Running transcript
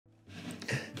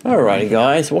Alrighty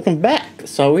guys, welcome back.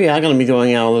 So we are going to be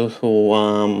doing our little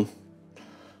other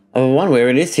one. Where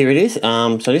it is, here it is.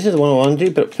 So this is the one I want to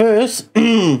do, but first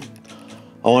I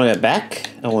want to go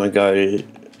back. I want to go to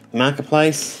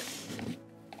Marketplace.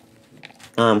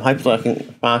 Hopefully I can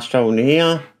fast travel to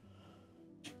here.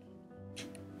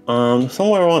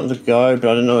 Somewhere I want to go, but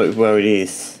I don't know where it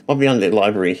is. Might be under the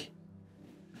library.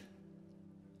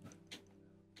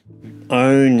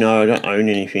 Oh no, I don't own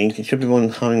anything. It should be one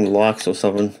having likes or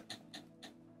something.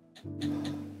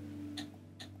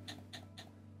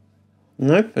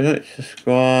 Nope, I don't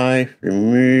subscribe.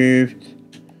 Removed.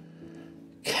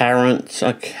 Current.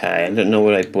 Okay, I don't know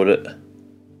where they put it.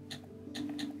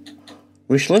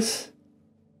 Wishlist.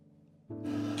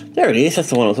 There it is. That's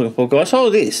the one I was looking for, guys. So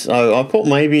it is. So I thought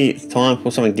maybe it's time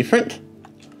for something different. So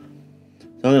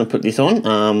I'm going to put this on.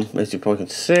 As you probably can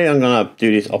see, I'm going to do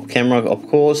this off camera, of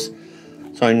course.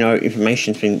 So no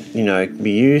information's been, can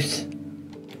be used.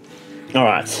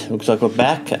 Alright, looks like we're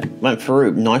back. Went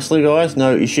through nicely, guys.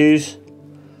 No issues.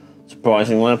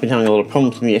 Surprisingly, I've been having a lot of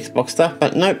problems with the Xbox stuff,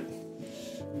 but nope.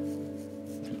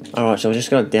 Alright, so we're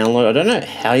just going to download. I don't know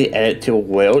how you add it to a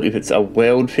world, if it's a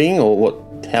world thing or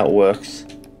how it works.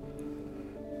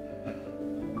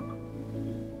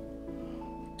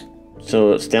 So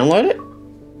let's download it.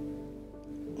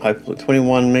 Hopefully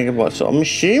 21 megabytes. So I'm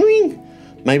assuming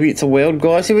maybe it's a world,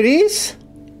 guys. If it is,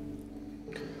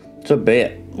 so be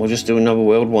it. We'll just do another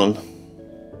world one.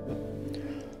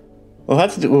 We'll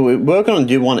have to do. We're going to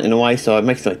do one in a way, so it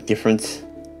makes a difference.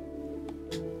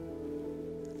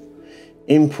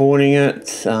 Importing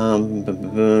it.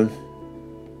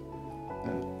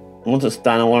 Once it's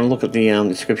done, I want to look at the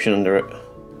description under it.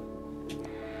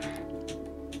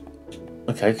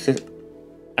 Okay, so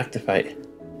activate.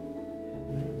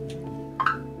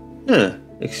 Huh.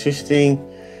 Existing,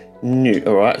 new.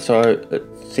 Alright, so it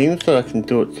seems that I can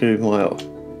do it to my.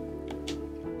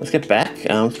 Let's get back.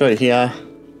 Let's go to here.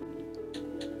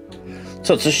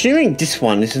 So it's assuming this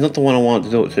one. This is not the one I want to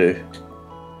do it to.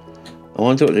 I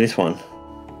want to do it to this one.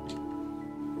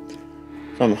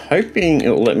 So I'm hoping it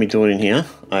will let me do it in here.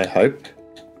 I hope.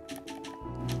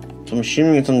 So I'm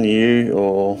assuming it's on the U,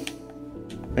 or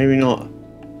maybe not.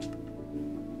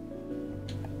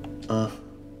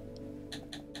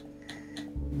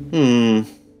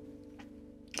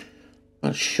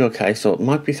 Not sure. Okay, so it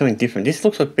might be something different. This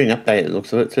looks like being updated.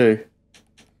 Looks of it too.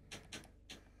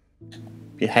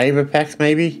 Behavior packs,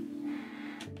 maybe.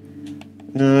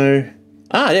 No.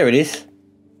 Ah, there it is.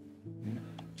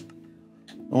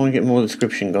 I want to get more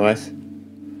description, guys.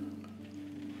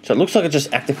 So it looks like it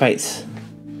just activates.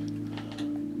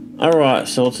 Alright,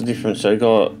 so what's the difference? So I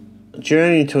got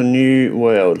journey to a new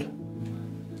world.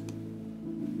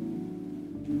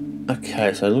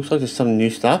 Okay, so it looks like there's some new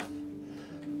stuff.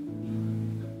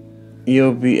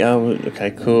 You'll be able. Okay,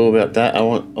 cool about that. I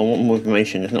want more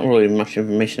information. There's not really much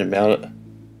information about it.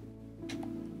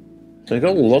 So we've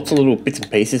got lots of little bits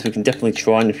and pieces we can definitely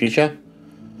try in the future.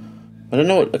 I don't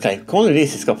know what. Okay, according to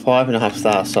this, it's got 5.5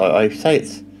 stars. So I say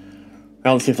it's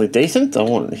relatively decent. I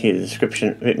want to hear the description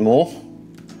a bit more.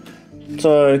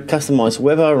 So customized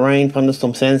weather, rain,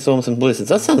 thunderstorm, sandstorms, and blizzards.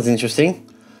 That sounds interesting.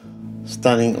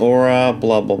 Stunning aura,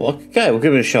 blah blah blah. Okay, we'll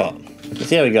give it a shot. Let's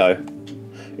see how we go.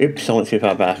 Oops, I went too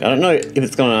far back. I don't know if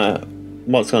it's gonna,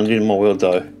 what it's gonna do to my world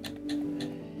though.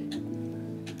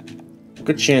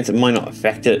 Good chance it might not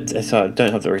affect it, so I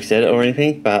don't have to reset it or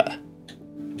anything. But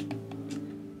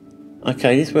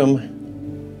okay, this will.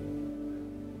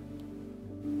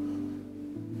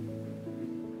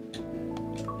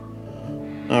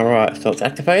 All right, so it's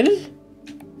activated.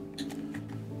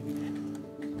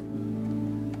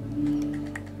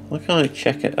 Why can't I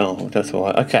check it? Oh, that's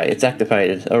why. Okay, it's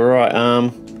activated. All right.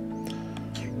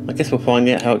 I guess we'll find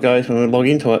out how it goes when we log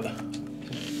into it.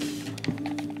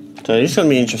 So this is going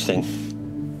to be interesting.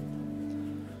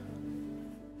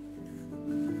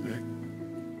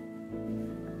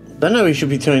 I don't know. We should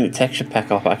be turning the texture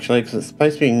pack off actually, because it's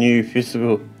supposed to be new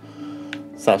physical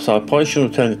stuff. So I probably should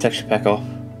have turned the texture pack off.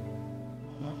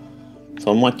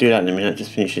 So I might do that in a minute.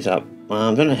 Just finish this up.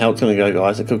 I don't know how it's going to go,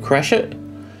 guys. It could crash it.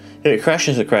 If it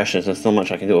crashes, it crashes. There's not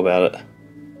much I can do about it.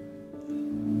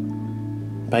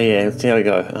 But yeah, let's see how we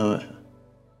go.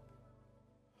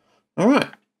 Alright.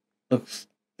 Looks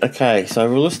okay. So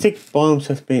realistic biomes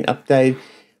has been updated.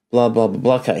 Blah blah blah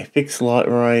blah. Okay. Fix light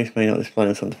rays may not display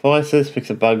on some devices. Fix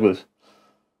a bug with.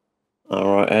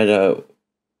 Alright. Add a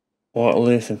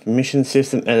wireless information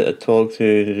system. Add a talk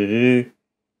to.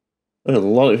 There's a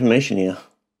lot of information here.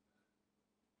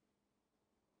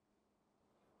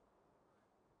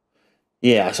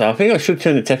 Yeah, so I think I should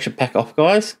turn the texture pack off,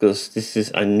 guys, because this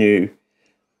is a new.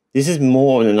 This is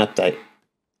more than an update.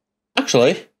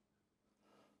 Actually,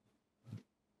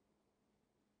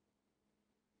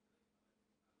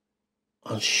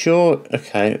 I'm sure.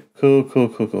 Okay, cool.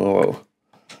 Whoa.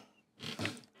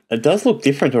 It does look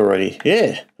different already.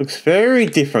 Yeah, looks very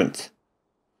different.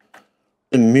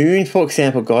 The moon, for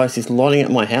example, guys, is lighting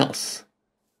up my house.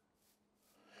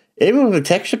 Even with a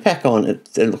texture pack on,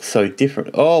 it looks so different.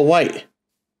 Oh, wait.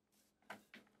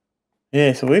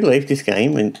 Yeah, so we leave this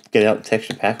game and get our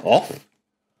texture pack off.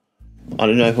 I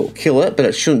don't know if it'll kill it, but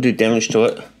it shouldn't do damage to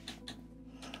it.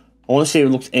 I want to see if it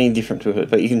looks any different with it,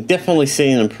 but you can definitely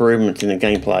see an improvement in the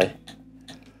gameplay.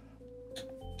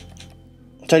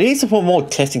 So these are for more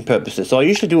testing purposes. So I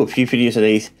usually do a few videos of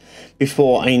these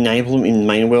before I enable them in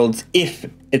main worlds, if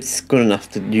it's good enough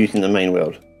to use in the main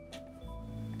world.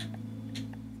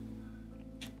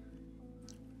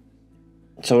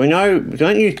 So we know we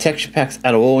don't use texture packs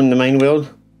at all in the main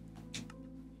world.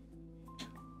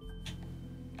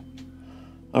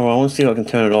 Alright, I want to see if I can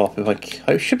turn it off.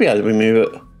 I should be able to remove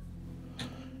it.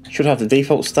 Should have the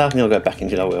default stuff, and I'll go back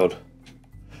into the world.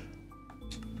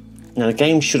 Now the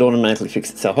game should automatically fix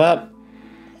itself up.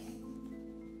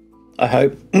 I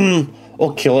hope.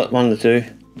 Or kill it, one of the two.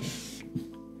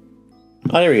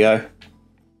 Oh, there we go.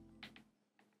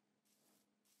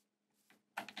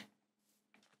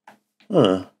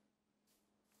 Huh.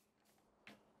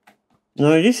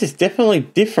 No, this is definitely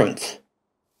different.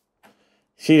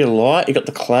 See the light, you got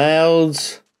the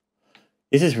clouds.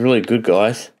 This is really good,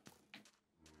 guys.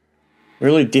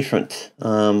 Really different.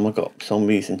 I've got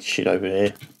zombies and shit over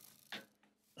there.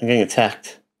 I'm getting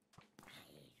attacked.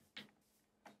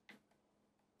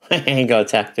 I got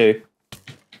attacked too.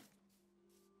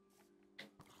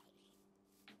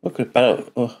 Look at battle.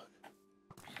 Oh.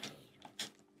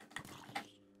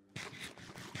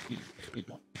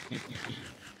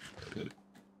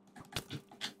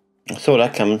 I saw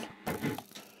that coming.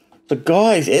 So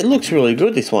guys, it looks really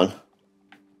good, this one.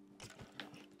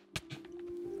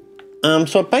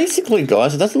 So basically,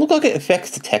 guys, it doesn't look like it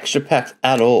affects the texture packs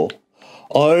at all.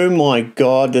 Oh my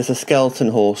god, there's a skeleton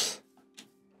horse.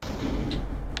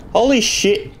 Holy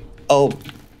shit. Oh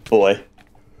boy.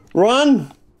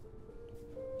 Run!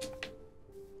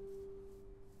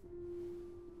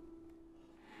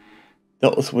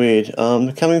 That was weird.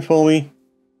 They're coming for me.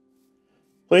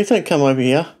 Please don't come over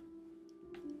here.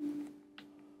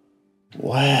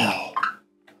 Wow.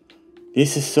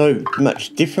 This is so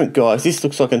much different, guys. This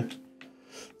looks like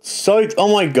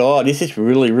oh my god, this is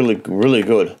really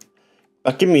good.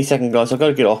 But give me a second, guys. I've got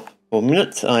to get off for a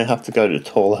minute. I have to go to the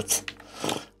toilet.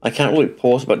 I can't really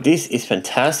pause, but this is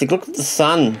fantastic. Look at the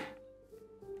sun.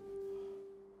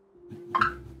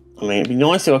 I mean, it'd be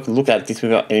nice if I could look at this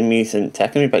without enemies and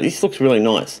attacking me, but this looks really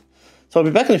nice. So I'll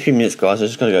be back in a few minutes, guys. I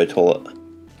just got to go to the toilet.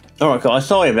 Alright, guys.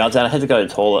 Sorry about that. I had to go to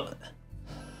the toilet.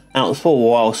 And it was for a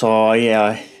while, so yeah,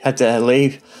 I had to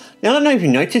leave. Now, I don't know if you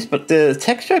noticed, but the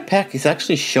texture pack is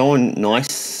actually showing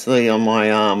nicely on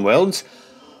my worlds.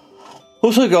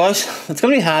 Also, guys, it's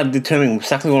going to be hard to determine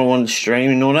exactly what I want to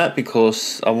stream and all that,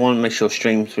 because I want to make sure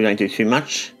streams we don't do too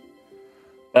much.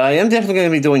 But I am definitely going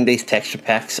to be doing these texture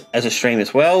packs as a stream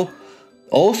as well.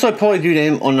 I'll also probably do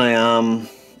them on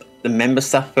the member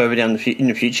stuff further down in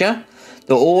the future.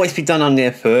 They'll always be done on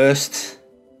there first.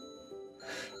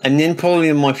 And then probably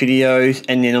in my videos,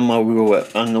 and then on my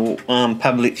on the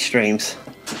public streams.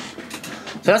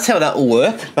 So that's how that will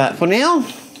work. But for now,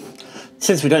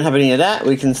 since we don't have any of that,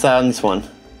 we can start on this one.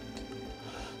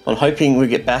 I'm hoping we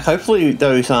get back. Hopefully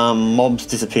those mobs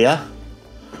disappear,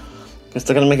 because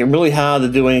they're going to make it really hard to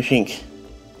do anything.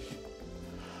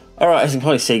 Alright, as you can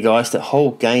probably see, guys, the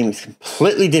whole game is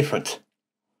completely different.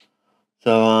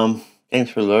 So,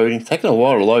 game's reloading. It's taking a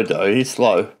while to load though, it is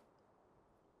slow.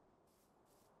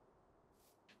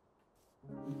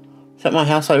 Is that my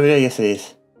house over there? Yes, it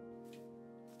is.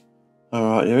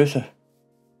 Alright, there is a...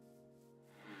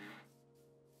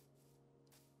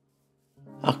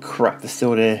 Oh crap, they're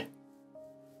still there.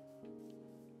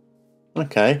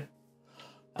 Okay.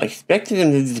 I expected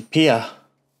them to disappear.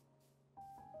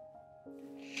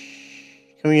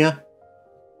 Come here.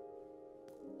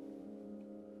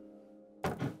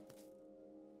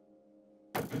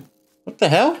 What the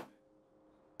hell?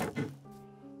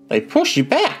 They push you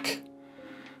back.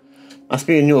 Must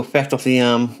be a new effect of the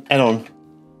add-on.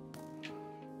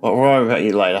 Well, we'll worry about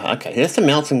you later. Okay, here's the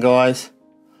mountain, guys.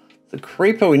 The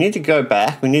creeper, we need to go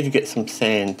back. We need to get some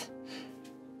sand.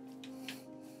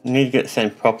 We need to get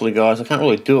sand properly, guys. I can't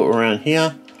really do it around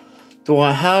here. Do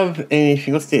I have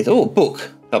anything? What's this? Oh, a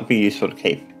book. That'll be useful to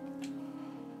keep.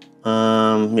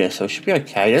 Yeah, so it should be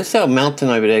okay. There's our mountain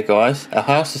over there, guys. Our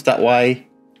house is that way.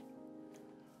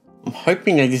 I'm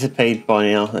hoping they disappeared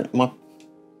by now.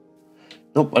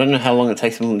 Nope, I don't know how long it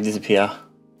takes them to disappear.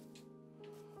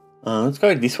 Let's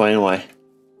go this way anyway.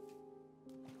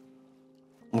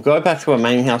 We'll go back to our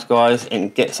main house, guys,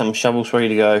 and get some shovels ready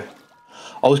to go.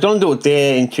 I was going to do it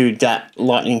there until that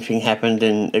lightning thing happened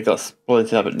and it got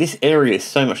split up, but this area is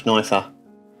so much nicer.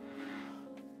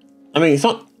 I mean, it's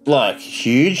not like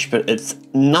huge, but it's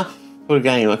enough for the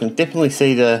game. I can definitely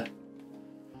see the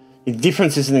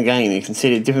differences in the game. You can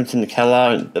see the difference in the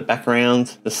colour, the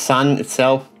background, the sun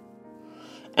itself.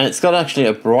 And it's got actually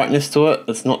a brightness to it.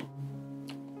 It's not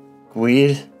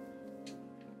weird.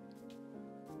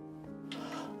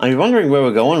 Are you wondering where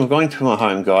we're going? We're going to my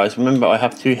home, guys. Remember, I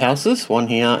have 2 houses, one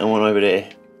here and one over there.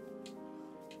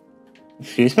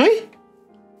 Excuse me?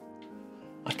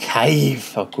 A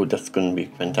cave. Oh, good. That's going to be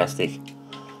fantastic.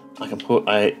 I can put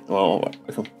a... Well,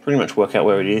 I can pretty much work out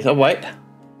where it is. Oh, wait.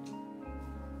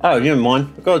 Oh, never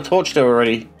mind. I've got a torch there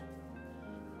already.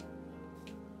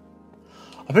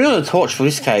 I've been on a torch for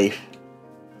this cave.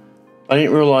 I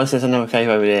didn't realise there's another cave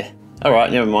over there.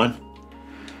 Alright, never mind.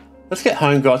 Let's get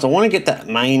home, guys. I want to get that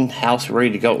main house ready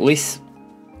to go, at least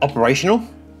operational.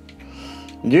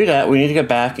 To do that, we need to go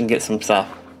back and get some stuff.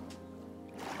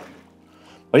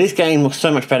 But this game looks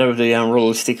so much better with the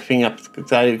realistic thing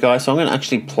updated, guys. So I'm going to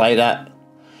actually play that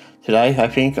today, I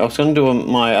think. I was going to do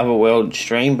my other world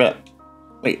stream, but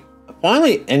wait, I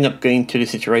finally end up getting to the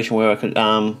situation where I could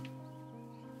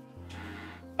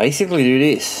basically do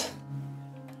this.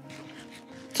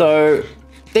 So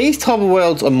these type of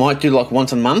worlds I might do like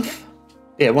once a month.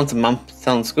 Yeah, once a month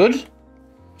sounds good.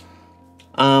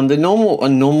 A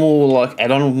normal like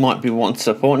add-on might be once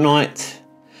a fortnight.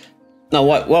 No,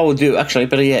 what we'll do actually,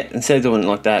 better yet, instead of doing it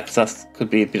like that, because that could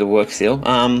be a bit of work still.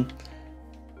 I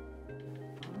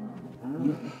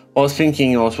was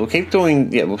thinking we'll keep doing,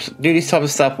 we'll do this type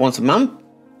of stuff once a month.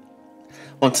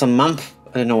 Once a month.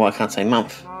 I don't know why I can't say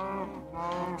month.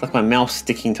 It's like my mouth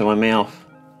sticking to my mouth.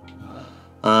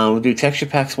 We'll do texture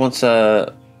packs once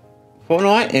a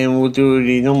fortnight, and we'll do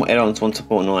the normal add-ons once a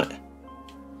fortnight.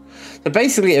 So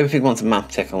basically everything once a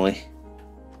month, technically.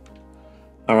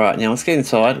 Alright, now let's get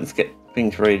inside. Let's get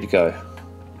things ready to go.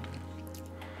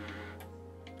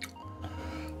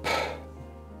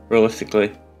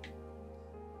 Realistically.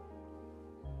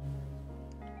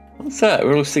 What's that?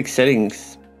 Realistic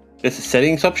settings. There's a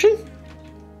settings option?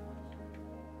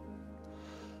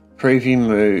 Preview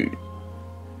mode.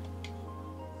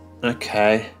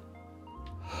 Okay.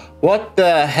 What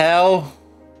the hell?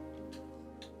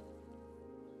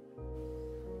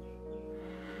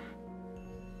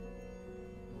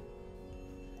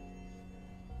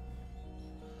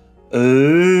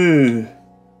 Ooh.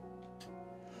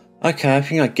 Okay, I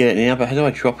think I get it now, but how do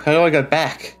I go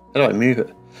back? How do I move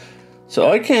it? So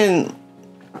I can...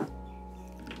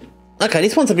 Okay,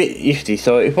 this one's a bit iffy,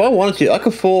 so if I wanted to, I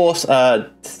could force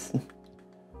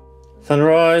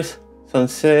sunrise,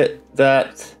 sunset,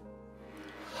 that.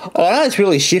 Oh, that's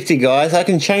really shifty, guys. I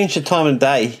can change the time of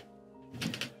day.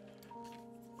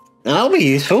 Now, that'll be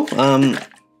useful.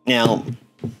 Now,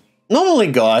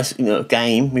 normally, guys, in a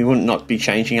game, we wouldn't not be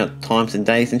changing up times and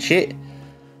days and shit.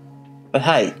 But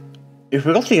hey, if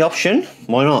we got the option,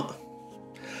 why not?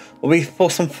 It'll be for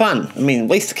some fun. I mean, at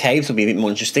least the caves will be a bit more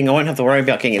interesting. I won't have to worry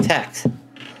about getting attacked.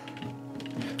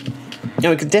 Now,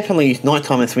 we could definitely use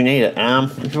nighttime if we need it.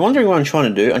 If you're wondering what I'm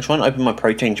trying to do, I'm trying to open my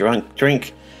protein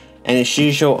drink, and as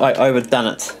usual, I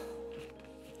overdone it.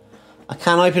 I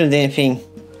can't open a damn thing.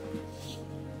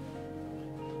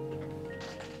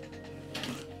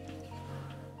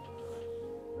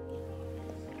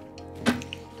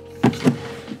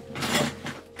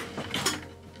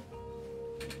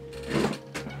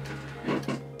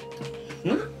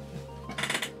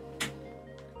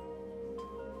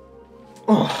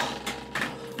 Oh,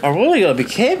 I really gotta be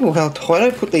careful how tight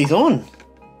I put these on.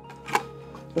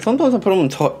 But sometimes I put them on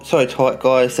so tight,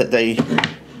 guys, that they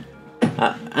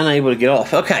are unable to get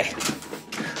off. Okay,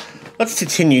 let's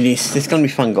continue this. It's gonna be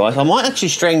fun, guys. I might actually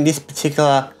stream this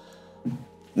particular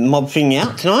mob thing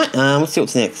out tonight. Let's see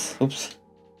what's next. Oops.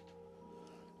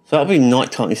 So that'll be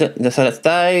nighttime. So that's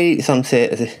day,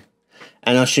 sunset,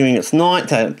 and I'm assuming it's night.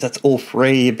 That's all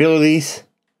 3 abilities.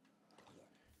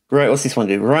 Great. What's this one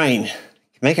do? Rain.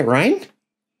 Make it rain?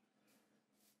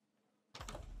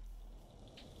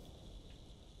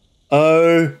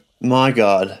 Oh my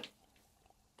god.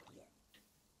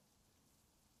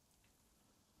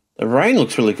 The rain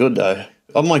looks really good though.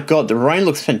 Oh my god, the rain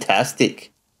looks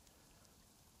fantastic.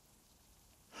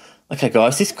 Okay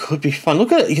guys, this could be fun.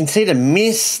 Look at it, you can see the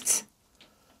mist.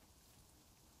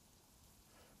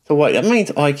 So wait, that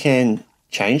means I can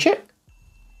change it?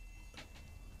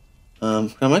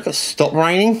 Can I make it stop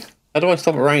raining? How do I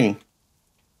stop it raining?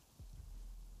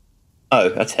 Oh,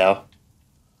 that's how.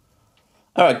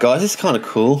 Alright guys, this is kind of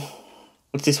cool.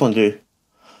 What's this one do?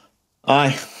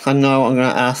 I know I'm going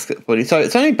to ask it, buddy. So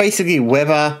it's only basically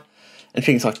weather and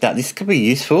things like that. This could be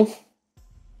useful.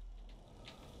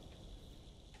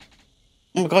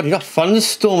 Oh my god, you got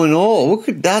thunderstorm and all. Look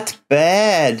at that,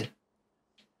 bad.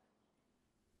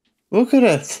 Look at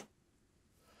it.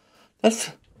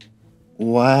 That's...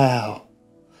 wow.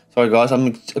 Sorry guys, I'm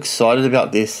excited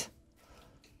about this.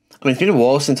 I mean, it's been a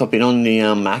while since I've been on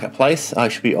the marketplace. I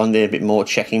should be on there a bit more,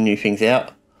 checking new things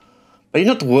out. But you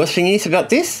know what the worst thing is about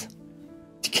this?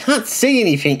 You can't see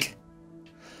anything.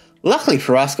 Luckily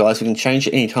for us guys, we can change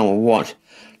it anytime we want.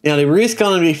 Now there is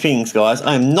going to be things guys,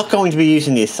 I am not going to be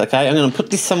using this, okay? I'm going to put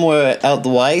this somewhere out the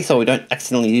way so we don't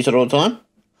accidentally use it all the time.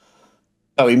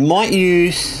 But we might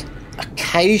use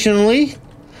occasionally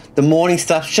the morning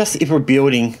stuff just if we're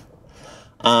building.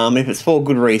 If it's for a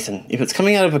good reason. If it's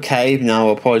coming out of a cave, no,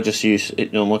 I'll probably just use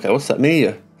it normal. Okay, what's that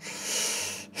media?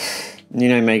 You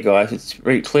know me guys, it's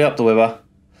really clear up the weather.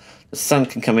 The sun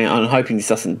can come out. I'm hoping this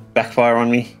doesn't backfire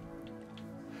on me.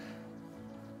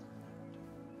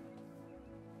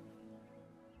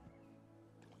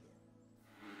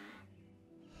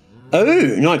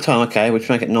 Oh, night time, okay, which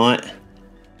make it night.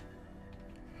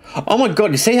 Oh my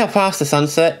god, you see how fast the sun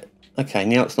set? Okay,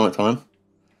 now it's night time.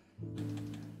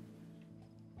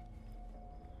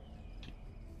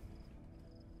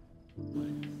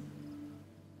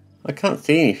 I can't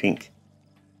see anything.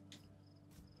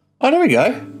 Oh, there we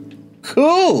go.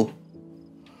 Cool.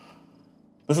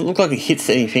 Doesn't look like it hits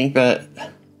anything, but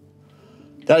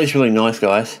that is really nice,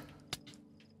 guys.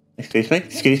 Excuse me?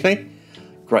 Excuse me?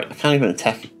 Great, I can't even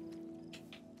attack.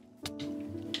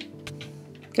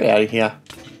 Get out of here.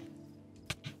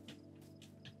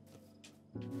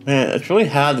 Man, it's really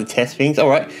hard to test things.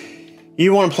 Alright,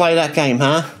 you want to play that game,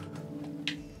 huh?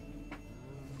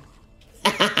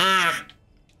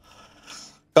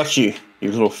 Got you,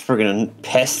 you little friggin'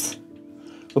 pest.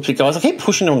 Whoopsie guys, I keep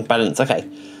pushing the wrong buttons, okay.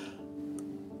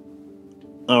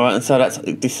 Alright, and so that's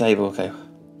disable, okay.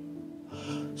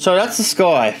 So that's the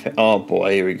sky. Oh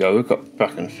boy, here we go, we've got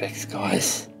fucking effects,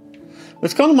 guys.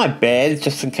 Let's go to my bed,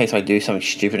 just in case I do something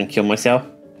stupid and kill myself.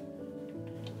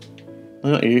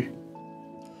 Not you.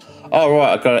 Oh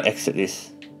right, I've got to exit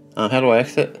this. How do I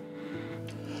exit?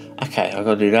 Okay, I've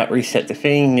got to do that, reset the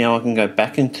thing, now I can go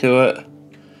back into it.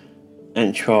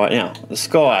 And try it now. The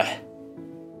sky.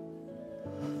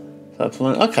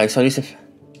 Okay, so this is.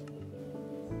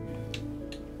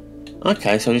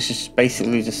 Okay, so this is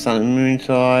basically the sun and moon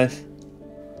size.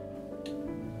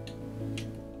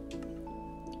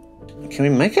 Can we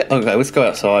make it? Okay, let's go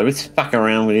outside. Let's fuck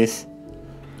around with this.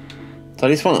 So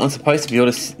this one, I'm supposed to be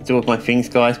able to do with my things,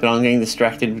 guys, but I'm getting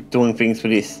distracted with doing things for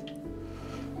this.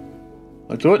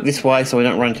 I'll do it this way so we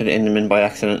don't run into the Enderman by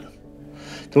accident.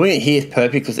 Doing it here is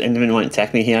perfect because the Enderman won't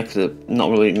attack me here because there's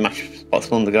not really much spots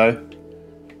for them to go.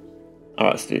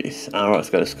 Alright, let's do this. Alright, let's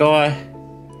go to sky.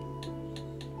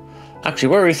 Actually,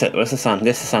 where is it? Where's the sun?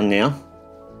 There's the sun now.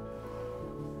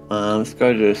 Let's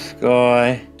go to the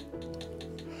sky.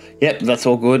 Yep, that's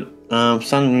all good.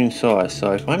 Sun and moon size.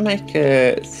 So if I make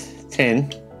it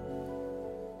 10,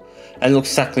 it looks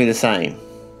exactly the same.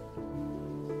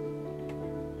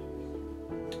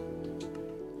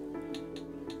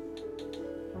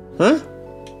 Huh?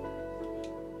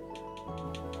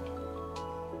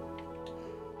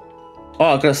 Oh,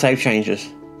 I've got to save changes.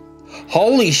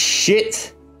 Holy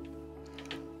shit!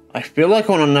 I feel like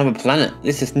I'm on another planet.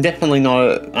 This is definitely not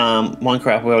a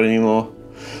Minecraft world anymore.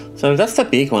 So that's the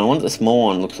big one. I want the small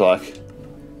one, looks like.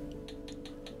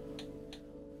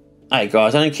 Hey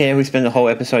guys, I don't care if we spend the whole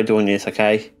episode doing this,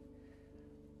 okay?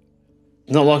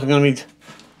 Not like I'm going to be...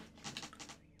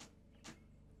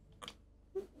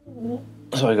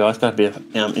 Sorry guys, got a bit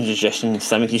of indigestion,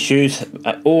 stomach issues.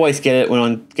 I always get it when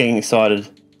I'm getting excited.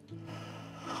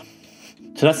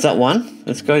 So that's that one.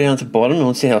 Let's go down to the bottom and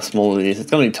we'll see how small it is.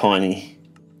 It's going to be tiny.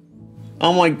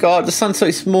 Oh my god, the sun's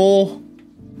so small.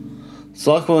 It's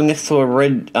like we're next to a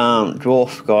red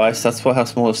dwarf, guys. That's how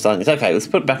small the sun is. Okay, let's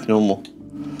put it back to normal.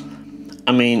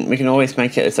 I mean, we can always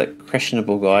make it, it's like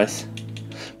questionable, guys.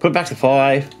 Put it back to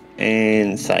 5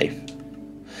 and save.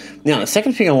 Now, the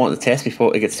second thing I want to test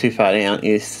before it gets too far down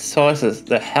is sizes,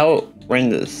 how it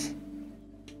renders.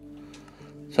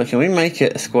 So can we make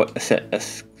it a squat,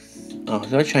 oh,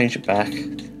 did I change it back?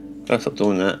 Gotta stop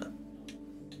doing that.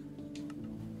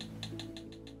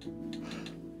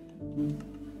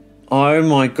 Oh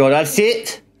my god, that's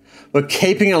it! We're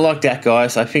keeping it like that,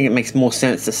 guys. I think it makes more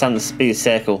sense the sun to be a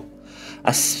circle.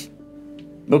 That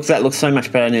looks so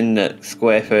much better than the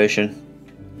square version.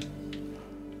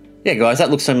 Yeah, guys, that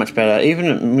looks so much better.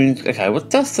 Even okay, what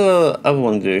does the other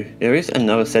one do? There is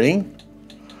another setting.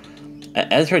 It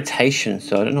adds rotation,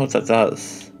 so I don't know what that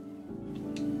does.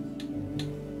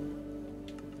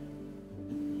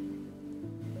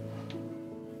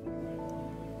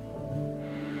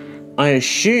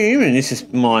 assume, and this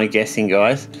is my guessing,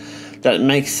 guys, that it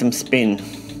makes some spin.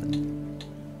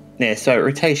 Yeah, so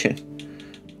rotation.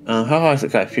 How high does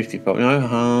it go? 50 probably.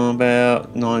 No,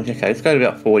 about 90. Okay, let's go to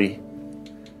about 40.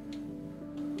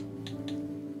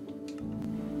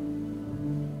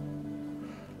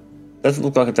 Doesn't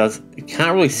look like it does. You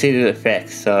can't really see the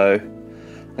effects, so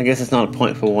I guess it's not a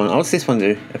point for one. Oh, what's this one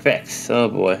do? Effects. Oh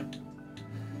boy.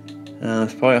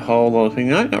 It's probably a whole lot of things.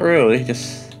 No, not really.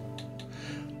 Just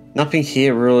nothing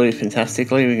here really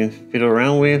fantastically we can fiddle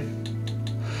around with.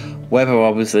 Weather,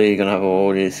 obviously, you're gonna have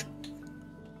all this.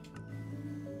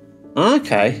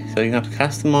 Okay, so you can have to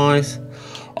customize.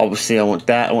 Obviously, I want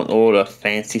that. I want all the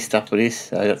fancy stuff with this.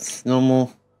 So that's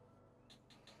normal.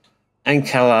 And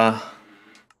color.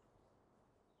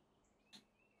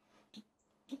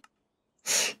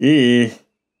 Yeah.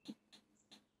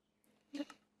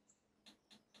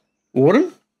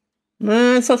 Autumn?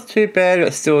 No, it's not too bad, but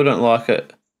I still don't like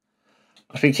it.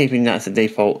 I think keeping that as a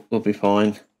default will be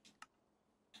fine.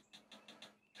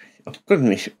 Oh,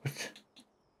 goodness.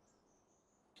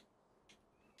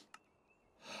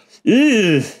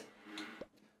 Ew.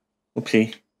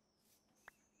 Oopsie.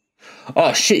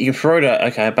 Oh shit, you can throw that.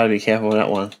 Okay, I better be careful with that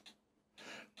one.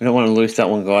 We don't want to lose that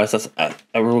one, guys. That's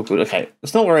a real good. Okay,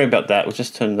 let's not worry about that. We'll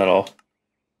just turn that off.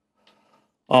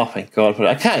 Oh, thank God for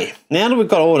that. Okay, now that we've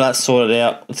got all that sorted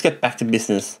out, let's get back to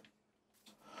business.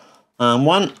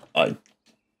 One, I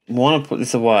want to put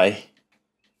this away.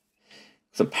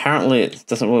 Because apparently it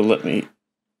doesn't really let me.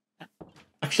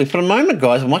 Actually, for the moment,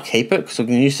 guys, I might keep it because we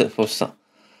can use it for the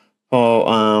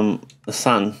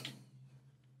sun.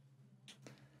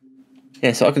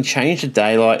 Yeah, so I can change the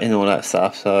daylight and all that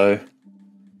stuff. So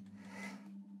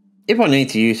if I need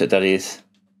to use it, that is.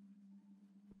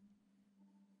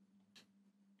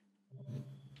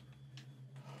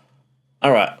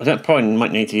 All right, I don't probably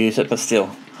might need to use it, but still,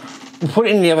 we'll put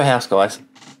it in the other house, guys.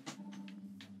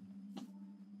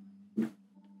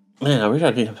 Man, I wish I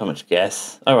didn't have so much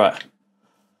gas. All right,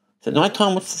 is it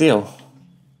nighttime? What's the deal?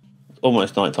 It's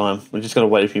almost nighttime. We just got to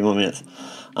wait a few more minutes.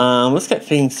 Let's get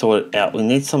things sorted out. We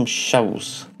need some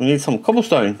shovels. We need some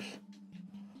cobblestone,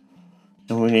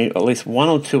 and we need at least 1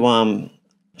 or 2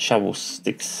 shovel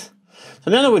sticks.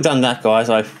 So now that we've done that, guys,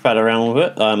 I've fed around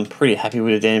with it. I'm pretty happy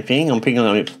with the damn thing. I'm picking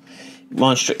on it.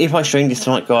 If I stream this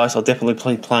tonight, guys, I'll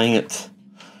definitely be playing it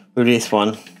with this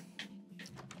one.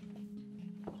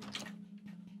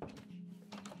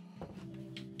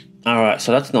 Alright,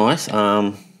 so that's nice.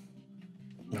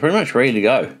 Pretty much ready to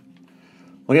go.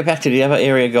 We'll get back to the other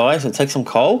area, guys, and take some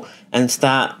coal and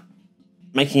start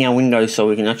making our windows so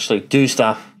we can actually do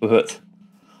stuff with it.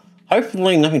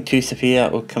 Hopefully nothing too severe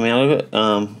will come out of it.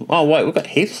 Oh wait, we've got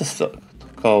heaps of stuff.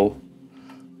 Coal.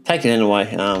 Take it anyway.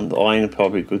 The iron is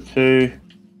probably good too.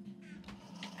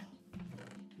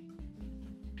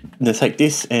 I'm going to take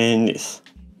this and this.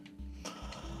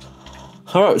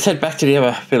 Alright, let's head back to the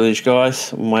other village,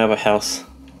 guys. My other house.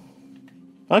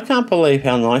 I can't believe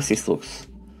how nice this looks.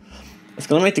 It's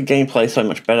going to make the gameplay so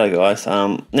much better, guys.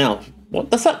 Now,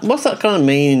 what's that going to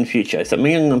mean in the future? Does that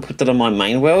mean I'm going to put that on my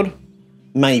main world?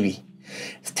 Maybe.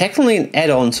 It's technically an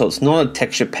add-on, so it's not a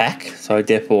texture pack. So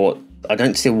therefore, I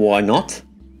don't see why not.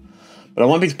 But I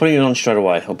won't be putting it on straight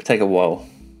away. It'll take a while.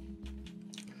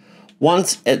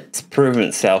 Once it's proven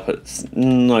itself, it's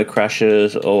no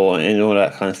crashes and all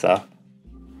that kind of stuff.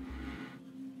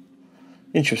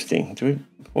 Interesting.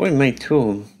 We made 2 of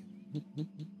them.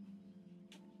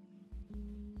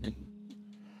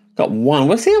 Got 1.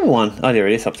 Where's the other one? Oh, there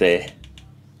it is up there.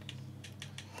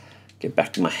 Get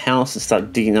back to my house and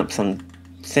start digging up some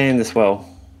sand as well.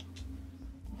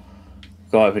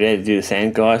 Go over there to do the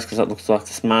sand, guys, because that looks like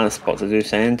the smartest spot to do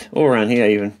sand. All around here,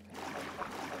 even.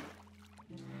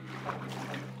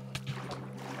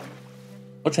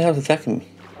 What the hell's attacking me?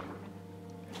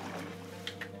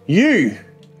 You!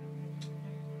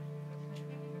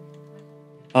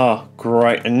 Oh,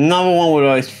 great. Another one with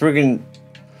those friggin'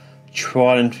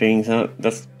 trident things.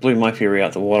 That's blew my fury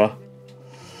out the water.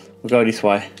 We'll go this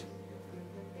way.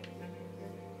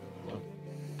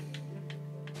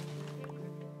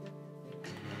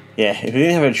 Yeah, if we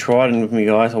didn't have a trident with me,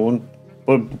 guys, I would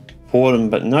have bought them,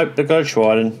 but nope, they've got a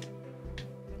trident.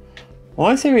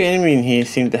 Why does every enemy in here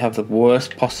seem to have the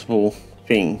worst possible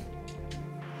thing?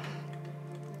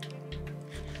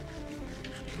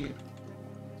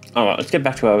 Alright, let's get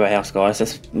back to our house, guys.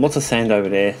 There's lots of sand over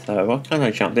there, so why can't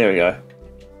I jump? There we go.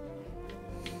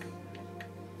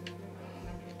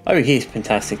 Over here is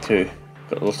fantastic too.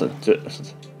 Got lots of dirt.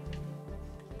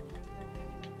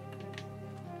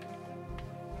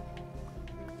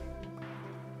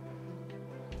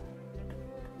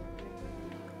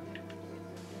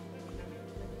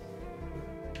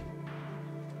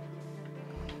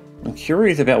 I'm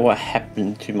curious about what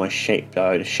happened to my sheep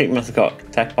though. The sheep must have got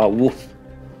attacked by a wolf.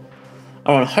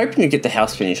 Oh, I'm hoping to get the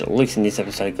house finished, at least in this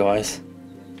episode, guys.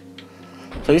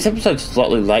 So this episode's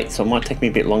slightly late, so it might take me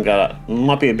a bit longer. It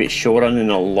might be a bit shorter than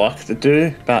I like to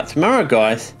do. But tomorrow,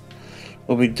 guys,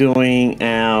 we'll be doing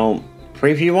our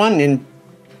preview one, and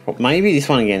maybe this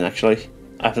one again, actually.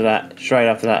 After that, straight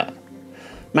after that.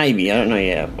 Maybe, I don't know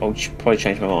yet. I'll probably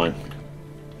change my mind.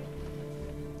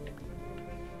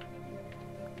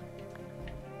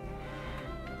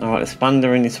 Alright, there's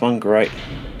thunder in this one, great.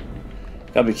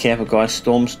 Gotta be careful, guys.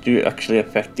 Storms do actually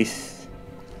affect this.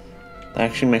 They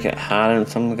actually make it harder in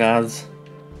some regards.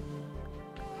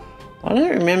 I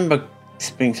don't remember this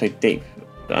being so deep.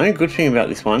 The only good thing about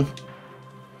this one,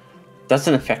 it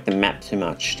doesn't affect the map too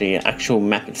much, the actual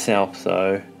map itself,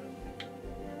 so.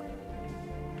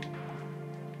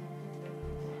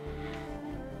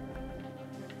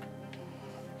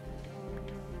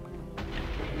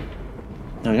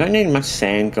 No, we don't need much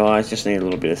sand, guys, just need a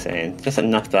little bit of sand. Just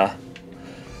enough to.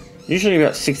 Usually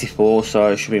about 64,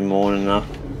 so it should be more than enough.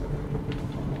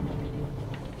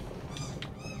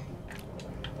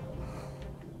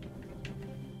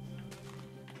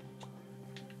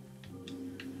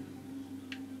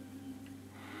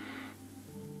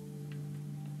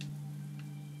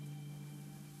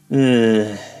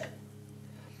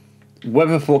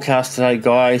 Weather forecast today,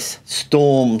 guys.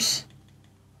 Storms.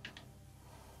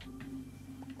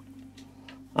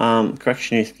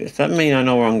 Correction is, does that mean I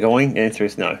know where I'm going? The answer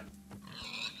is no.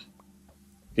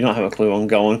 Do not have a clue where I'm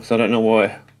going, because I don't know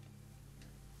where.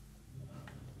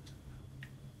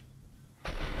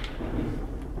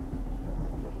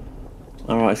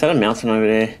 Alright, is that a mountain over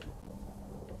there?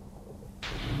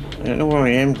 I don't know where I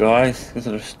am, guys, because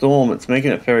of the storm. It's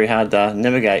making it very hard to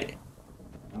navigate.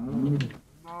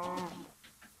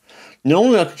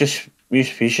 Normally I could just use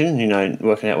vision, you know,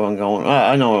 working out where I'm going.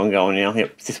 I know where I'm going now.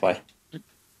 Yep, it's this way.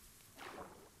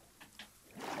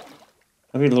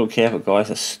 I'll be a little careful, guys.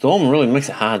 The storm really makes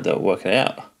it hard to work it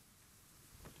out.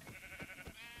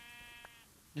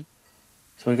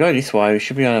 So we go this way. We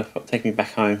should be able to take me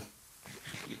back home.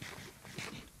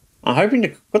 I'm hoping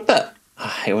to... What the... I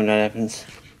hate when that happens.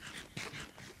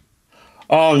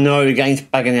 Oh no, the game's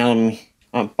bugging out on me.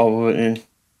 I'm bothered in.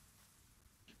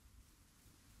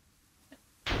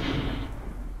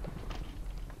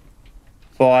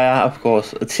 Fire, of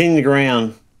course. It's in the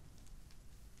ground.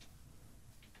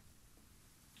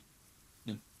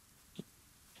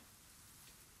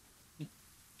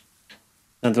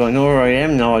 Now, do I know where I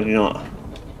am? No, I do not.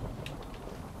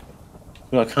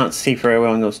 Well, I can't see very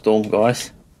well in the storm,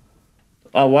 guys.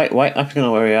 Oh, wait, I think I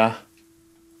know where we are.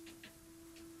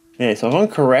 Yeah, so if I'm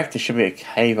correct, there should be a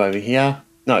cave over here.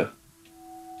 No.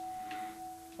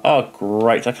 Oh,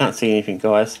 great. I can't see anything,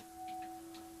 guys.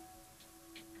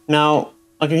 Now,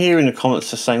 I can hear in the comments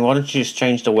just saying, why don't you just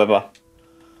change the weather?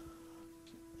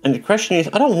 And the question is,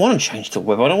 I don't want to change the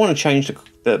weather. I don't want to change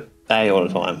the day all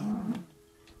the time.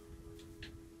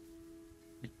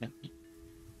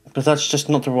 Because that's just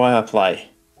not the way I play.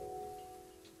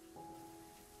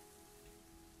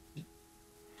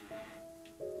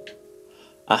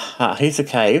 Aha, here's the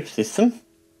cave system.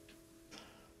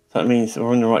 So that means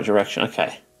we're in the right direction.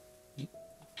 Okay.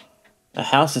 The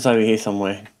house is over here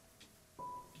somewhere.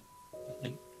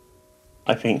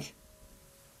 I think.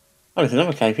 Oh, there's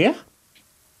another cave here?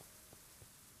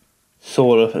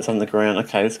 Sort of, it's underground.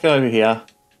 Okay, let's go over here.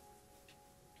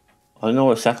 I don't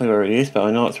know exactly where it is, but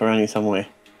I know it's around here somewhere.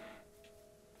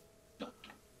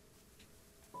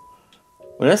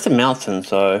 Well, that's the mountain,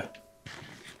 so...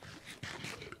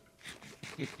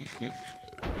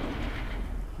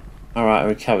 Alright,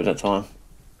 we covered that time.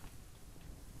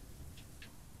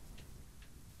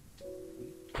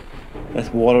 There's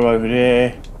water over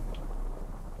there.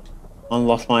 I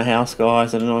lost my house,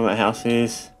 guys. I don't know where my house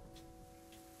is.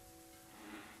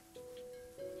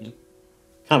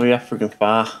 Can't be that freaking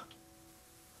far.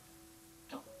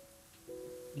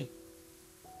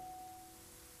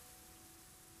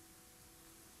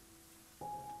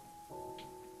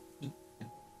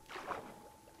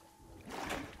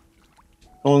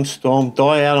 Go on, storm,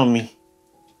 die out on me.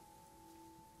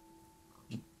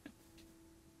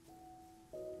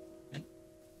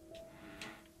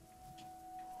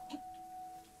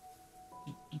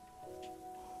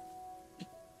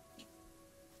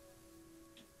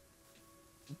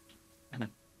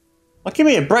 Oh, give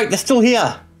me a break, they're still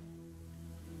here.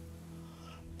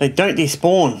 They don't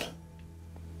despawn.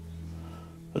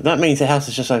 But that means the house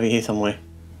is just over here somewhere.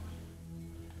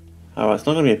 Alright, it's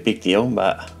not going to be a big deal,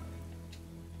 but...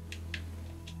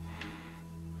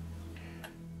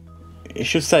 it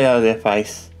should stay out of their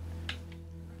face.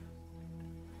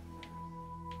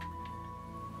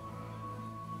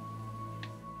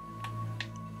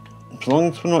 As long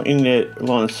as we're not in their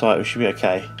line of sight, we should be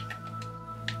okay.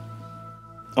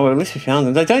 Oh, well, at least we found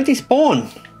them. They don't despawn!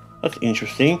 That's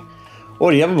interesting. All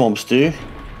the other mobs do.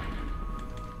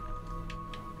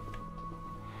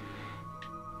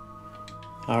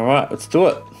 Alright, let's do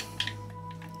it.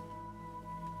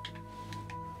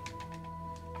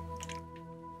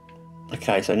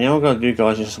 Okay, so now what we're going to do,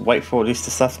 guys, is just wait for this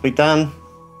stuff to be done.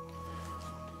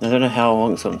 I don't know how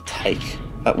long it's going to take.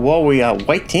 But while we are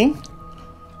waiting,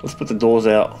 let's put the doors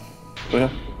out.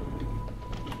 At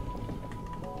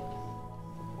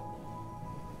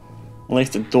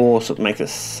least the doors would make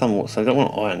us somewhat, so I don't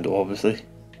want an iron door, obviously.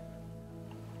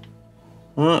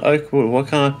 Alright, oak wood, why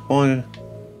can't I find...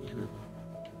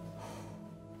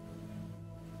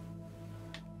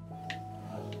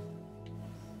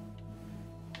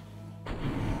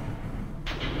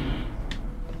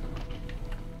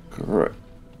 Great.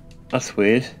 That's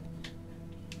weird.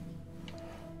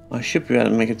 I should be able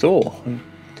to make a door.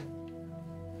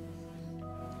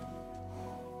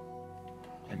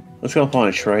 Let's go and find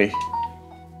a tree.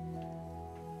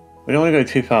 We don't want to go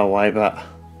too far away, but...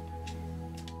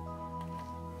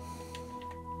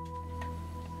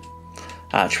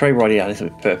 tree right here, this will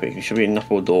be perfect. It should be enough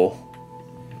for a door.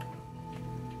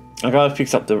 I gotta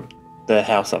fix up the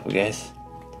house up, I guess.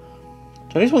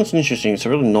 So this one's interesting. It's a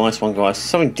really nice one, guys.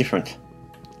 Something different.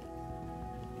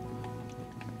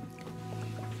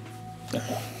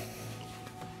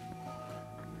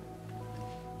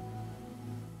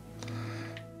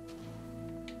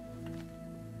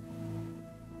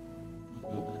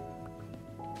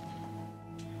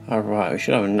 Alright, we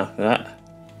should have enough of that.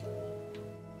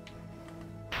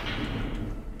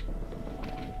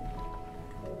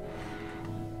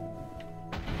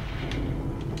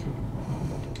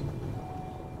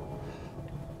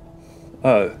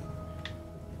 Oh.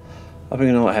 I think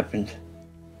I know what happened.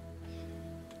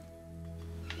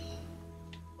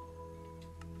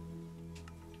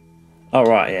 Oh,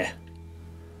 right, yeah.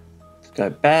 Let's go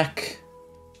back.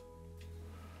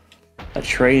 A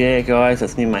tree there, guys.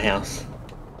 That's near my house.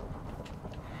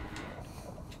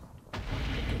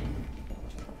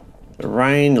 The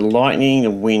rain, the lightning, the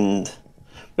wind.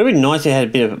 It would be nice if it had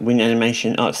a bit of wind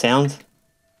animation. Oh, sound.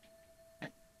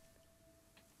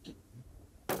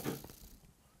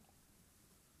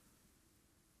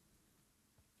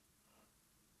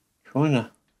 Trying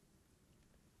to...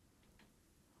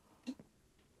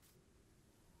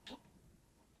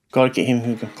 Gotta get him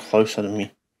who get closer to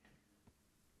me.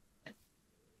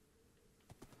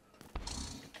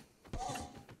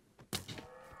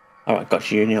 Alright,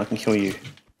 got you. Now I can kill you.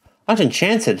 That's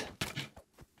enchanted.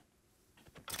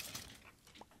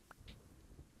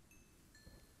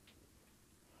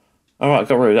 Alright,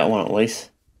 got rid of that one at least.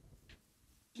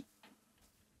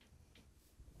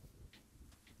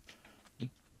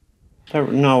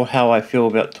 Don't know how I feel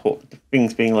about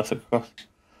things being left across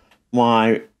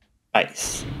my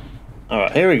base.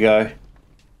 Alright, here we go.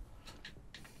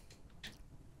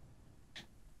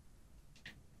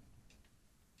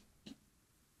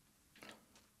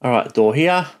 Alright, door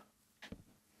here.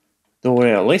 Door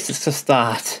there. At least it's to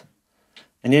start.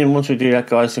 And then once we do that,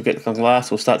 guys, we'll get the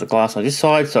glass. We'll start the glass on this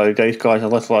side, so those guys are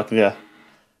less likely to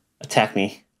attack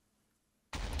me.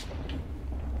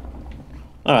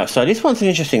 Alright, so this one's an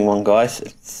interesting one, guys.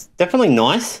 It's definitely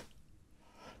nice.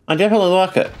 I definitely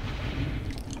like it.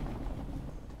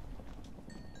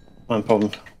 One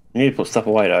problem. You need to put stuff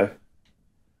away, though.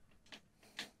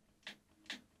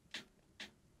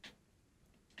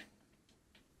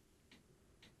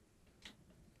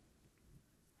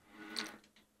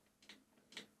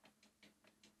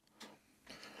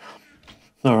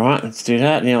 Alright, let's do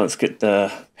that. Now let's get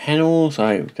the panels.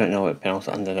 I don't know what panels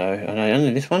are under, though. Are they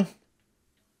under this one?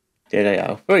 There they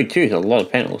are. 32 is a lot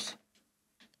of panels.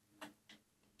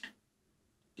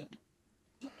 So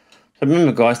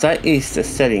remember, guys, that is the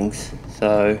settings.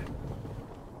 So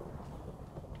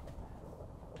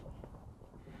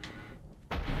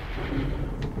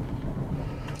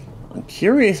I'm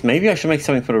curious. Maybe I should make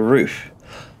something for the roof.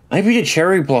 Maybe the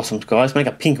cherry blossoms, guys. Make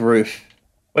a pink roof.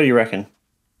 What do you reckon?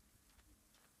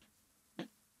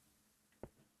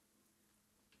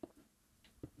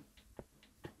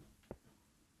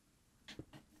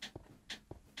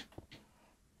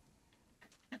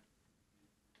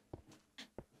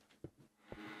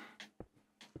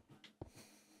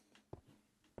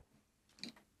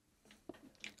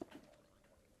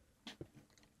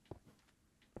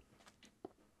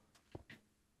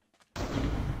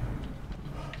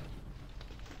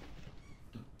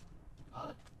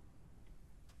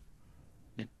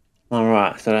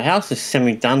 Alright, so the house is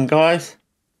semi-done, guys.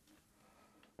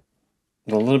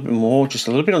 a little bit more, just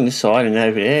a little bit on this side and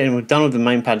over there, and we're done with the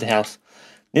main part of the house.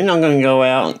 Then I'm going to go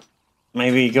out,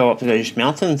 maybe go up to those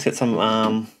mountains, get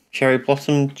some cherry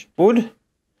blossom wood,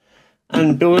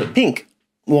 and build it pink.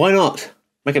 Why not?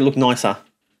 Make it look nicer.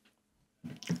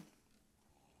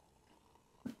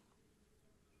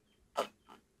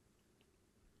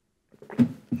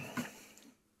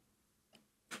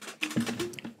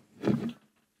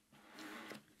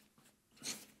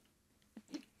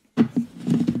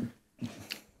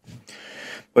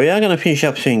 We are going to finish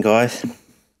up soon, guys.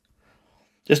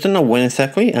 Just don't know when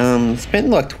exactly. Spent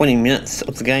like 20 minutes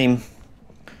of the game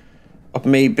of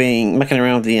me mucking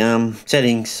around with the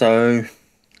settings, so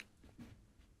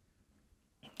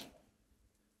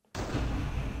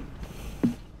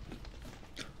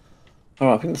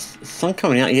alright, I think the sun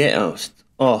coming out yet.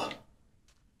 Oh.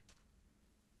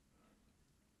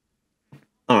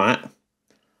 Alright.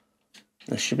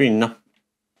 There should be enough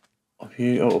of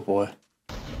you. Oh boy.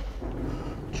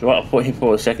 Right, I thought here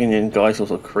for a second, and guys, it was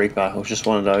a creeper. It was just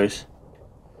one of those.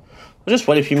 We'll just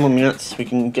wait a few more minutes. We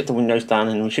can get the windows done,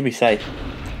 and we should be safe.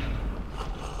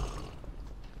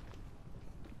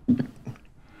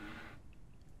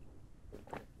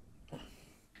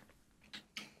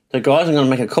 So, guys, I'm going to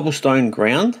make a cobblestone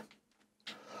ground.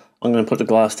 I'm going to put the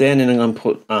glass down, and I'm going to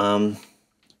put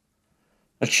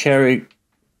a cherry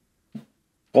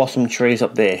blossom trees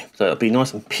up there. So it'll be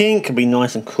nice and pink. It'll be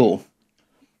nice and cool.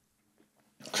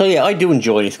 So yeah, I do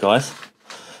enjoy this, guys,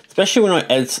 especially when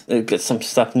I get some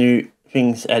new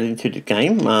things added to the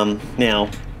game. Now,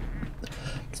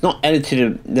 it's not added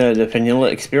to the vanilla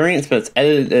experience, but it's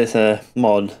added as a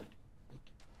mod.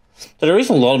 So there is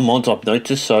a lot of mods I've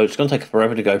noticed, so it's going to take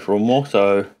forever to go through them all.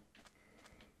 So,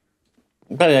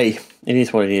 but hey, it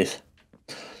is what it is.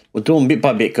 We're doing bit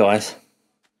by bit, guys.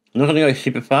 I'm not going to go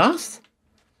super fast.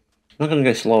 I'm not going to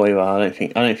go slow either. I don't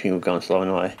think we're going slow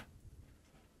anyway.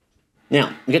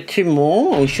 Now, we get 2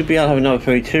 more, we should be able to have another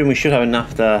 32, and we should have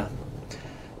enough to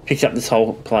fix up this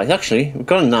whole place. Actually, we've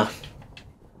got enough.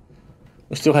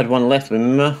 We still had 1 left,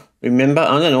 remember? I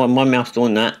don't know why my mouth's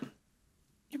doing that.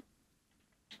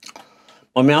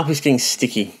 My mouth is getting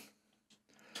sticky.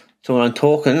 So when I'm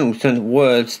talking, and we turn to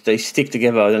words, they stick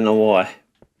together, I don't know why.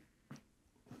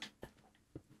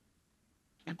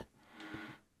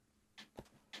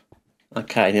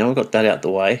 Okay, now we've got that out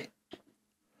the way.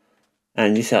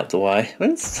 And this out the way.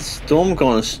 When's the storm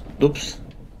gone? Oops.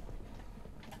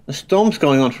 The storm's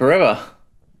going on forever.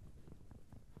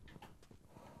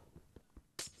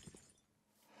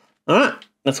 Alright,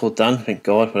 that's all done. Thank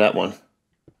God for that one.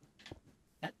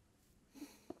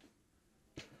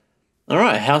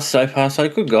 Alright, house so far so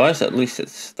good, guys. At least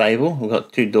it's stable. We've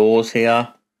got 2 doors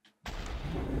here.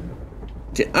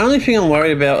 The only thing I'm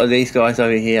worried about are these guys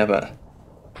over here, but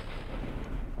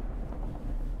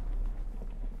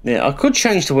yeah, I could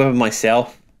change the weather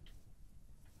myself,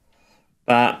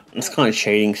 but it's kind of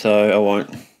cheating, so I won't.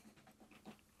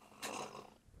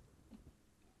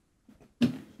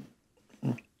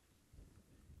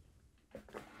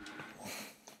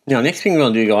 Now, next thing we're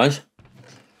going to do, guys,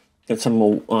 get some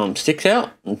more sticks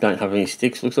out. I don't have any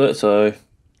sticks, looks like it, so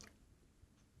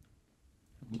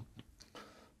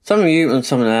some of you and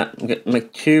some of that.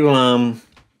 Make 2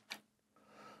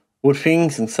 wood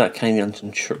things and start cutting down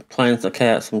some plants to cut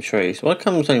out some trees. Why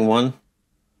come with only 1?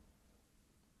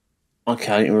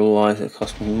 Okay, I didn't realise it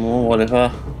cost me more,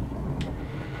 whatever.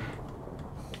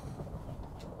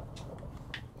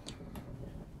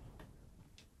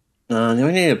 Now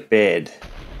we need a bed.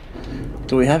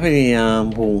 Do we have any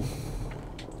wool?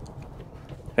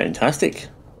 Fantastic.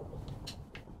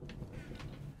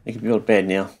 We can build a bed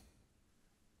now.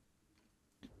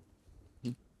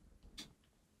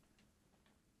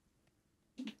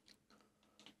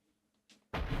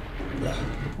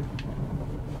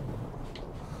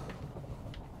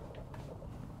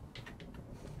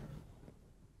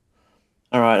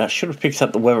 Alright, that should have picked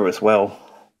up the weather as well.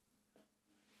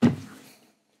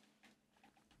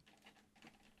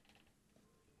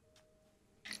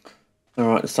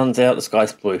 Alright, the sun's out, the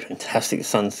sky's blue. Fantastic, the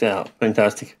sun's out.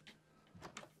 Fantastic.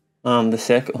 The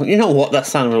circle. You know what? That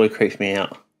sun really creeps me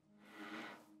out.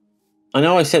 I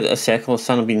know I said a circle of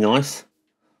sun would be nice,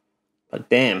 but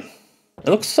damn. It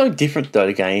looks so different though,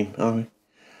 the game.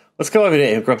 Let's go over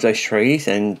there and grab those trees,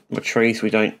 and what trees we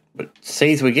don't, but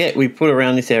seeds we get, we put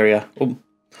around this area.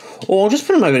 Or I'll just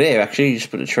put them over there, actually.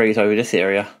 Just put the trees over this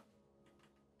area.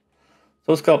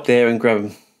 So let's go up there and grab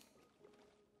them.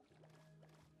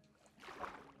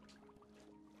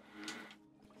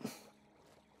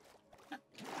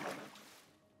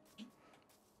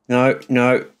 No,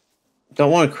 no.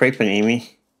 Don't want to creep near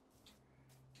me.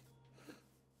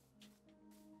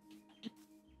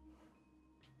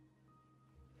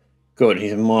 Good,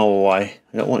 he's a mile away.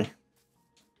 I don't want him.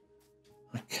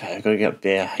 Okay, I've got to get up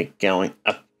there. I hate going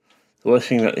up. The worst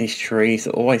thing about these trees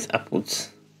are always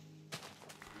upwards.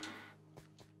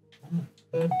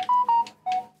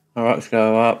 Alright, let's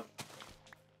go up.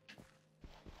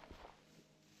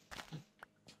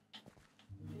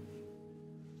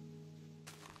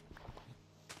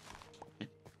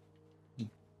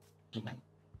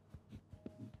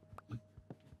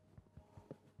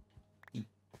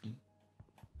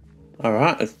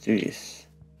 Alright, let's do this.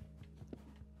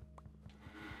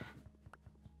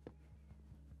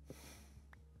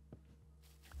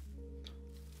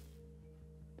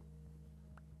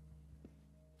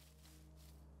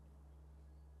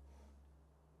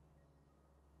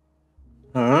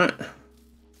 Alright. Is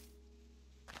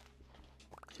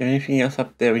there anything else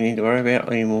up there we need to worry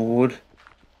about? Any more wood?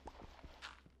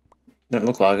 Don't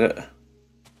look like it.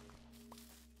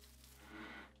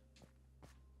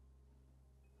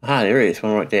 Ah, there is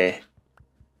one right there.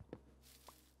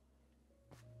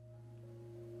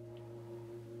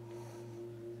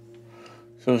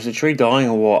 So is the tree dying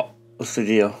or what? What's the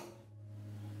deal?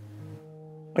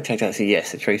 I take that as a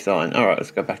yes, the tree's dying. Alright, let's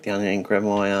go back down there and grab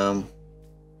my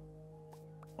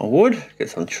wood, get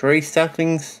some tree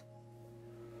saplings.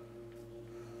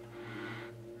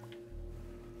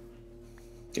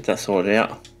 Get that sorted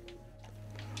out.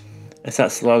 As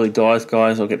that slowly dies,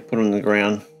 guys, I'll get put on the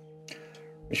ground.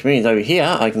 Which means over here,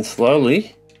 I can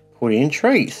slowly put in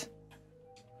trees.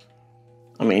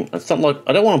 I mean, it's not like,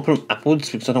 I don't want to put them upwards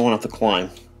because I don't want to have to climb.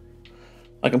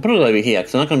 I can put it over here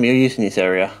because I'm not going to be using this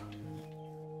area.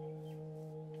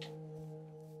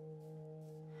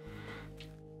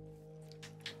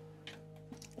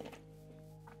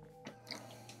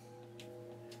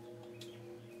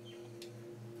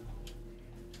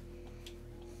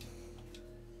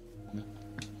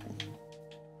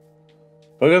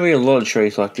 There's going to be a lot of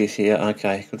trees like this here.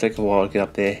 Okay, it'll take a while to get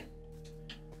up there.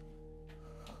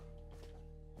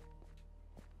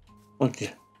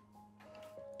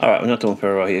 Alright, we're not doing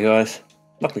very well here, guys.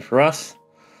 Luckily for us.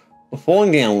 We're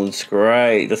falling downwards.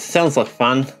 Great. That sounds like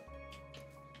fun.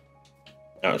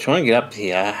 Alright, trying to get up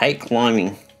here. I hate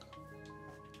climbing.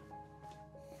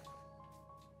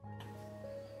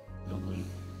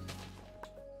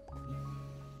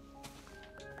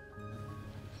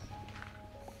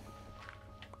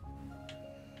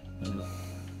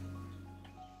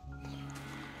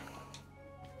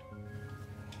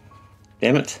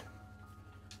 Damn it.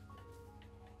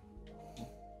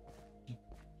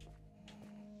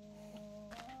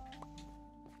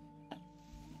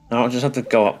 No, I'll just have to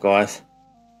go up, guys.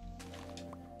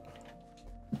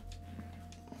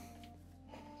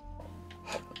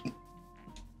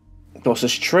 There's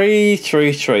just trees.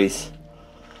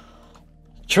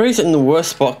 Trees in the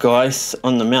worst spot, guys,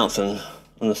 on the mountain.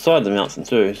 On the side of the mountain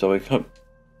too, so we can...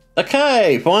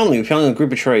 Okay, finally we found a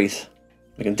group of trees.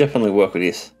 We can definitely work with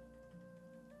this.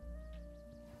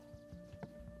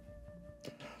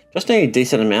 Just need a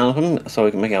decent amount of them so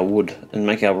we can make our wood and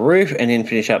make our roof and then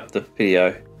finish up the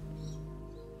video.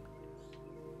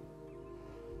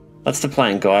 That's the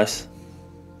plan, guys.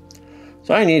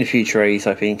 So I need a few trees,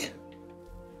 I think.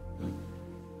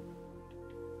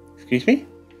 Excuse me?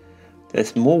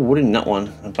 There's more wood in that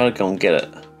one. I better go and get it.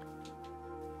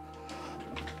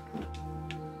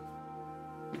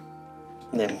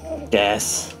 Then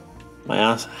gas. My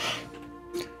ass.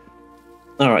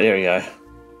 Alright, there we go.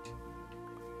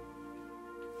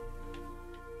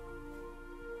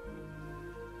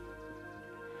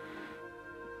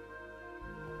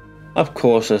 Of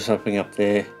course there's something up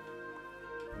there.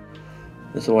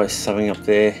 There's always something up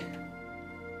there.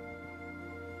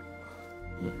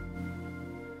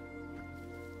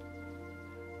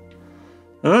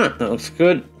 Alright, that looks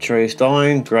good. Trees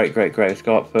dying. Great. Let's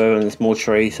go up further and there's more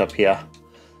trees up here.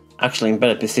 Actually in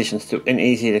better positions too and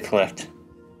easier to collect.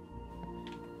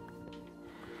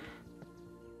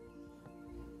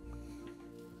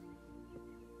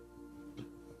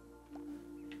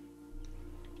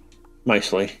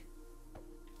 Mostly.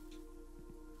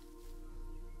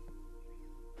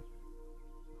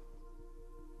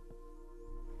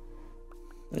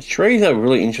 The trees are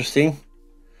really interesting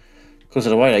because of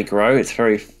the way they grow. It's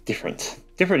very different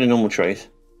than normal trees.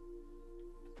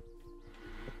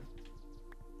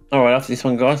 Alright, after this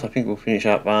one, guys, I think we'll finish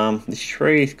up. This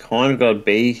tree's kind of got a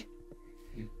bee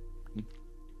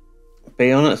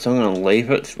on it, so I'm going to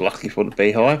leave it. It's lucky for the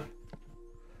beehive.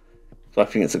 So I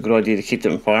think it's a good idea to keep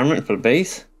the environment for the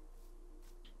bees.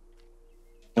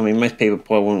 I mean, most people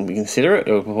probably wouldn't consider it,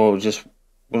 or probably just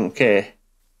wouldn't care.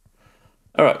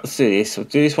 Alright, let's do this. We'll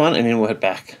do this one and then we'll head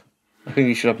back. I think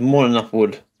you should have more than enough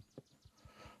wood.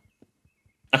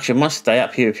 Actually, I must stay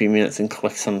up here a few minutes and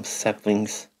collect some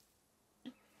saplings.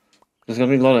 There's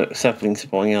going to be a lot of saplings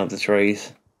spawning out of the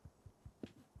trees.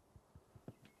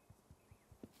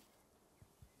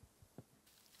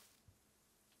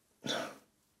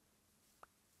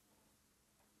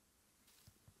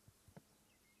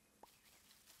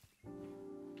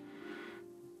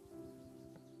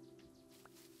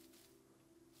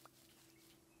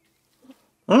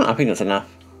 Oh, I think that's enough.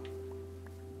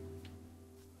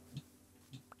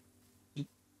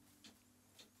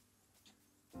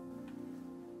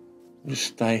 Just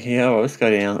stay here. Oh, let's go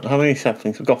down. How many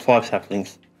saplings? We've got 5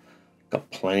 saplings. Got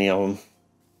plenty of them.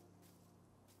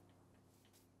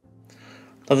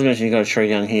 Doesn't mention you've got a tree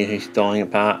down here who's dying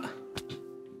apart.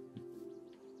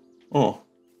 Oh.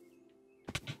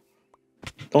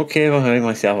 Don't care if I'm hurting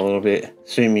myself a little bit.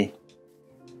 Sue me.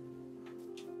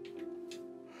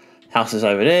 House is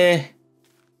over there.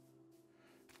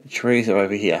 The trees are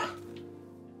over here.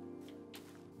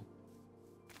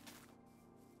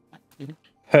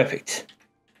 Perfect.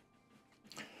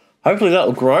 Hopefully that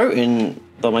will grow and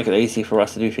they'll make it easy for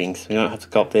us to do things. We don't have to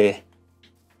go up there.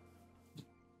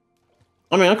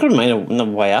 I mean, I could have made another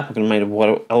way up. I could have made a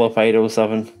water elevator or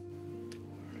something.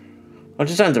 I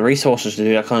just don't have the resources to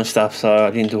do that kind of stuff, so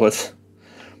I didn't do it.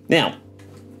 Now,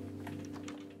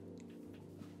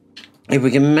 if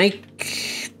we can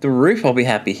make the roof, I'll be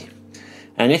happy.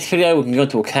 And next video, we can go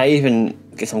to a cave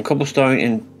and get some cobblestone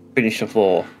and finish the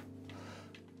floor.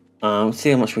 See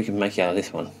how much we can make out of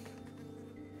this one.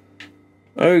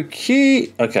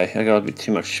 Okay, I got a bit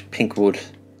too much pink wood.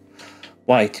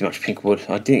 Way too much pink wood.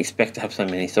 I didn't expect to have so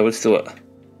many, so let's do it.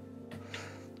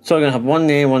 So we're gonna have one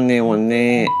there, one there, one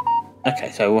there.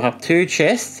 Okay, so we'll have 2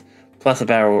 chests plus a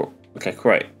barrel. Okay,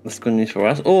 great. That's good news for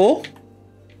us. Or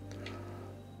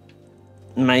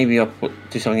maybe I'll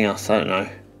do something else. I don't know.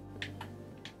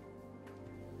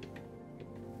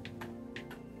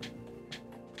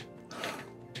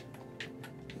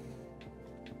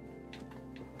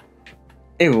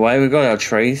 Either way, we've got our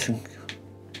trees.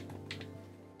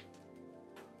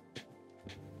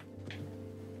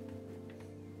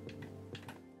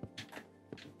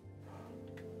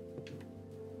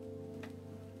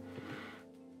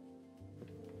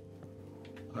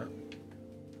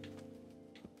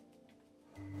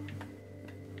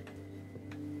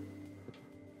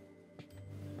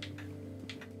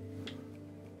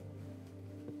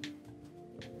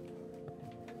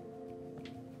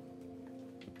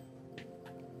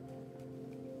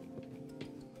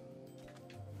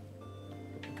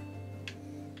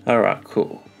 Alright,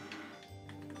 cool.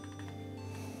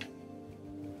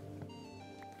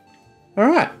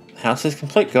 Alright, house is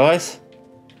complete, guys.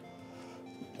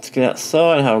 Let's get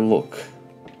outside and have a look.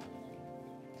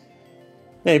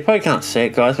 Yeah, you probably can't see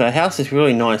it, guys, but our house is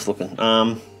really nice looking.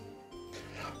 It'd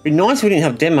be nice if we didn't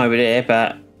have them over there,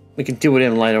 but we can deal with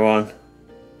them later on.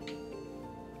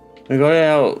 We've got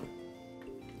our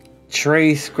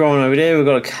trees growing over there. We've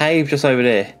got a cave just over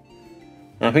there.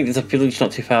 And I think there's a village not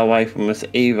too far away from us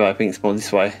either. I think it's more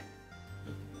this way.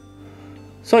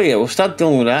 So yeah, we'll start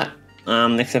dealing with that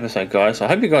next episode, guys. So I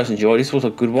hope you guys enjoyed. This was a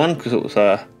good one because it was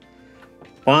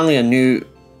finally a new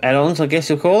add-ons, I guess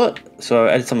you'll call it. So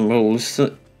I added some more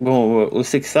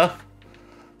realistic stuff.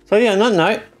 So yeah, on that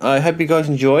note, I hope you guys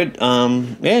enjoyed.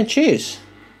 Yeah, cheers.